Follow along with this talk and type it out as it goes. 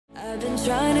I've been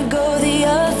trying to go the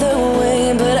other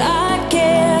way, but I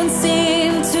can't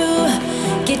seem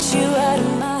to get you out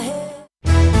of my head.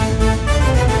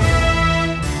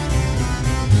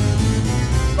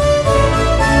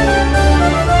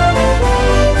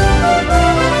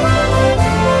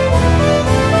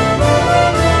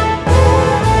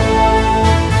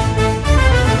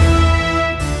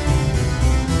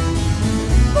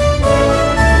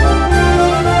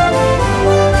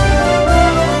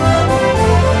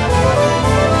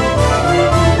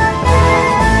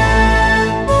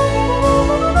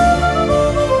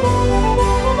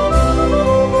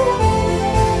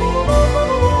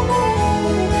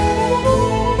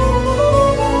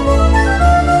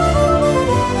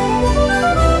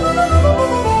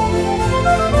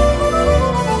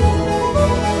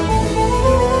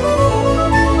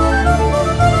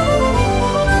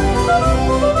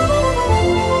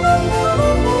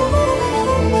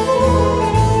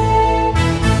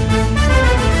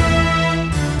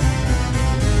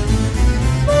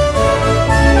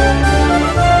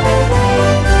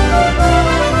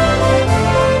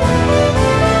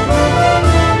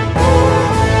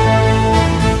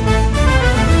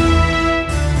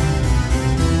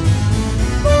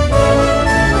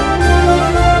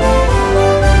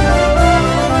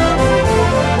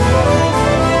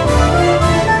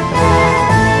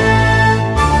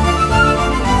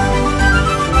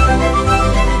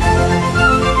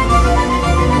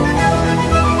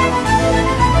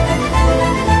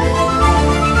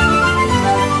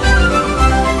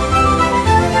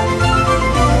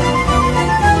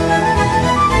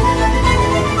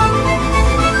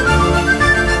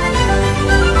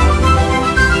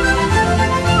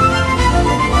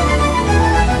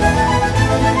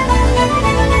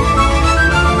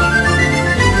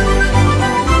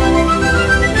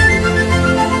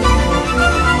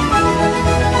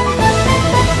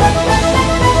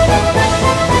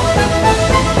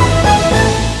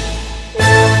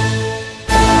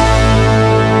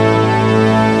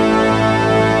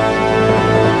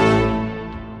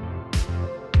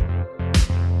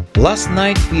 Last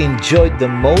night we enjoyed the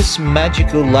most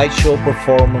magical light show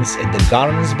performance at the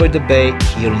Gardens by the Bay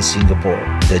here in Singapore.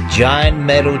 The giant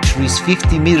meadow trees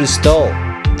 50 meters tall,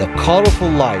 the colorful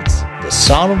lights, the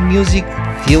sound of music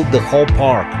filled the whole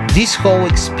park. This whole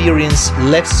experience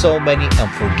left so many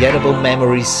unforgettable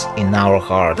memories in our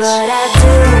hearts. But I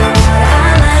do what I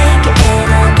like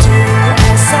and I do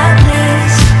as I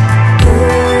please.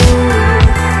 Ooh,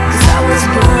 'cause I was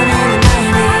born in the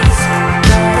 90s.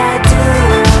 But I do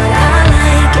what I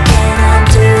like and I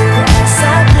do as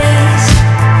I please.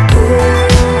 Ooh,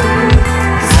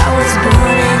 'cause I was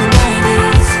born in the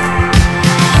 90s.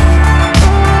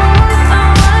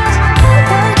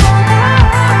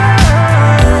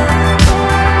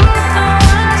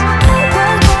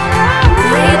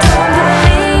 They don't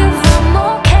believe I'm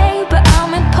okay, but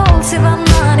I'm impulsive, I'm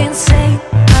not insane.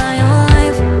 I am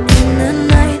life in the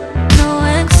night, no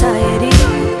anxiety.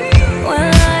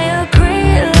 When I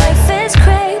agree, life is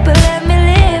great, but let me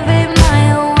live it my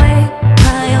own way.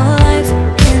 I am life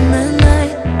in the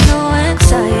night, no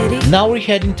anxiety. Now we're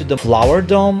heading to the Flower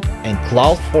Dome and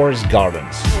Cloud Forest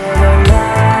Gardens. Never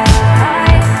lie,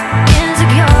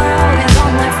 insecure, always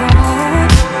on my phone.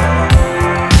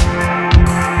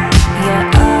 Yeah,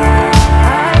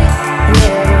 I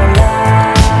never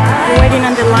lie. We're waiting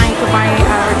on the line to buy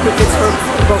our tickets for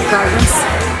both gardens.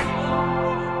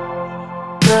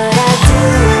 But I do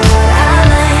what I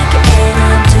like and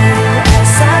I do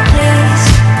as I please.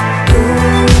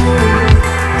 Ooh,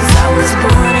 'cause I was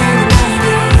born in the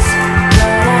 90s.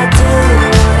 But I do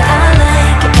what I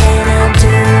like and I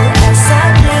do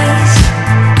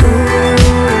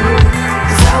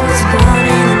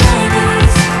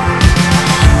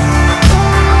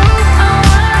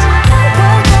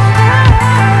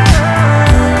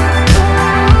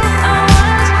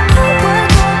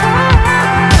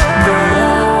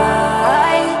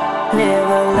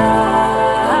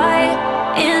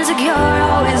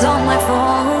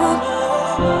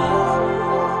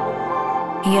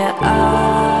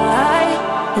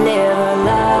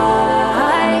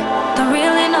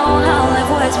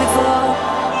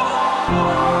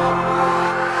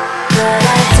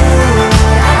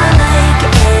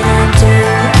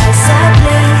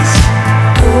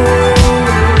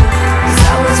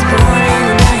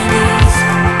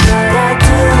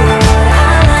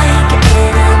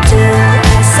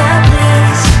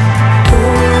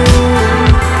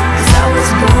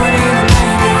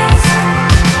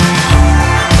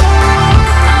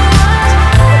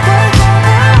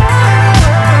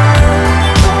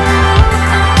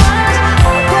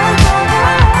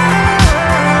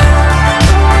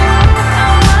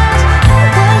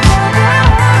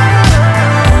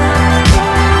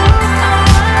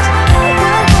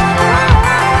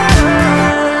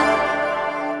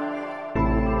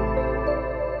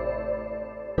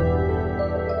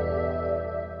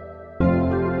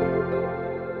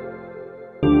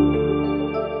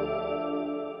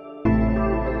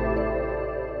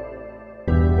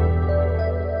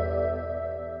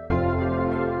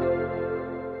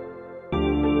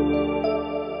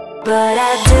But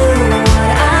I do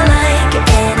what I like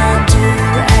and I do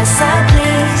as I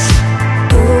please.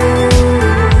 Ooh,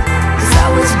 'cause I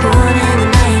was born in the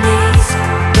 90s.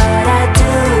 But I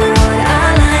do what I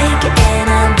like and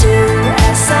I do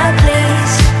as I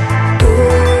please.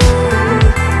 Ooh,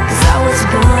 'cause I was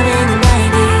born in the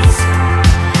 90s.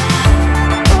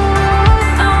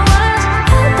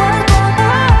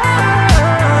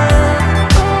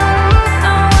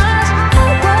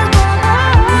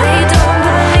 They don't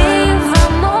believe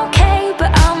I'm okay,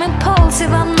 but I'm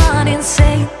impulsive, I'm not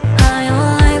insane. High on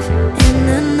life in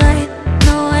the night,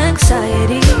 no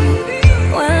anxiety.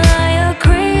 Well, I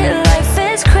agree, life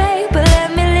is great, but let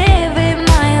me live it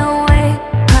my own way.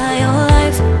 High on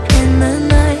life in the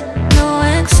night, no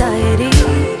anxiety.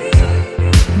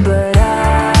 But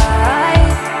I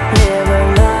live a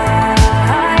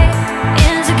lie,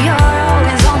 insecure,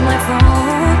 always on my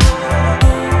phone.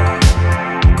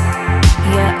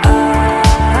 Yeah,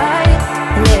 I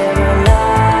live a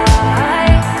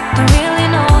lie, don't really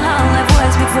know how life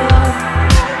was before.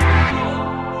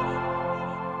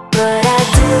 But I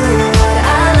do what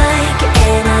I like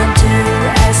and I do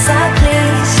as I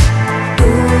please.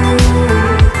 Ooh,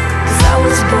 'cause I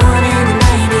was born in the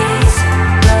 90s.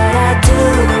 But I do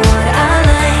what I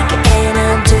like and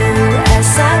I do as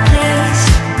I please.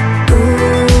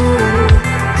 Ooh,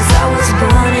 'cause I was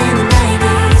born in the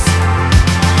 90s.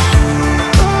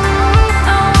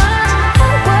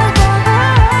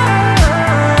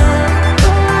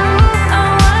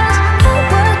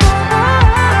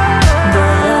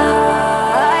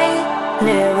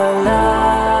 Live a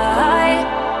lie,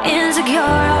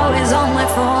 insecure, always on my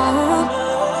phone.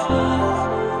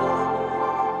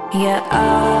 Yeah,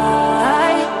 I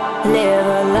live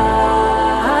a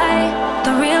lie,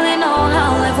 don't really know how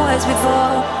life was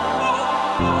before.